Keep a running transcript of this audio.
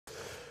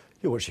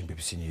You're watching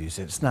BBC News.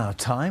 It's now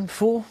time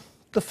for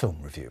the film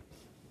review.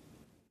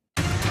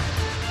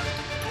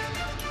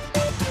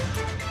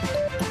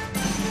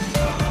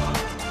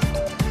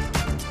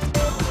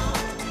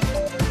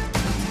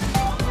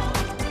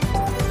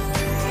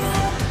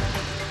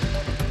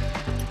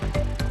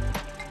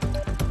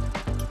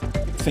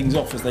 Things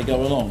off as they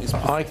go along.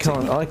 I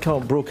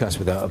can't broadcast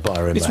without a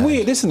biro. It's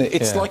weird, isn't it?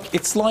 It's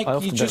like I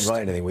often don't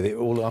write anything with it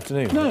all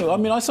afternoon. No, I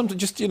mean I sometimes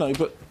just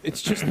but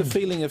it's just the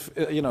feeling of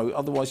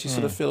otherwise you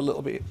sort of feel a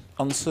little bit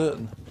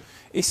uncertain.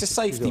 It's a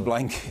safety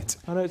blanket.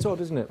 I know, it's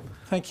odd, isn't it?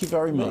 Thank you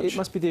very much. It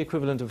must be the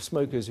equivalent of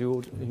smokers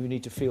who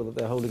need to feel that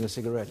they're holding a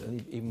cigarette,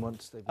 and even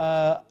once they've.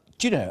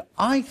 Do you know?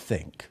 I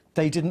think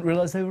they didn't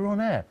realise they were on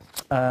air.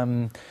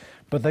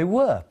 But they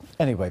were.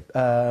 Anyway,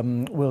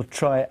 we'll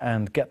try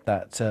and get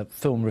that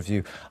film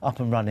review up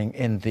and running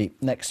in the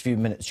next few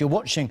minutes. You're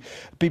watching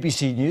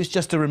BBC News.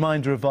 Just a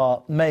reminder of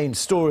our main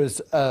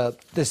stories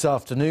this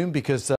afternoon, because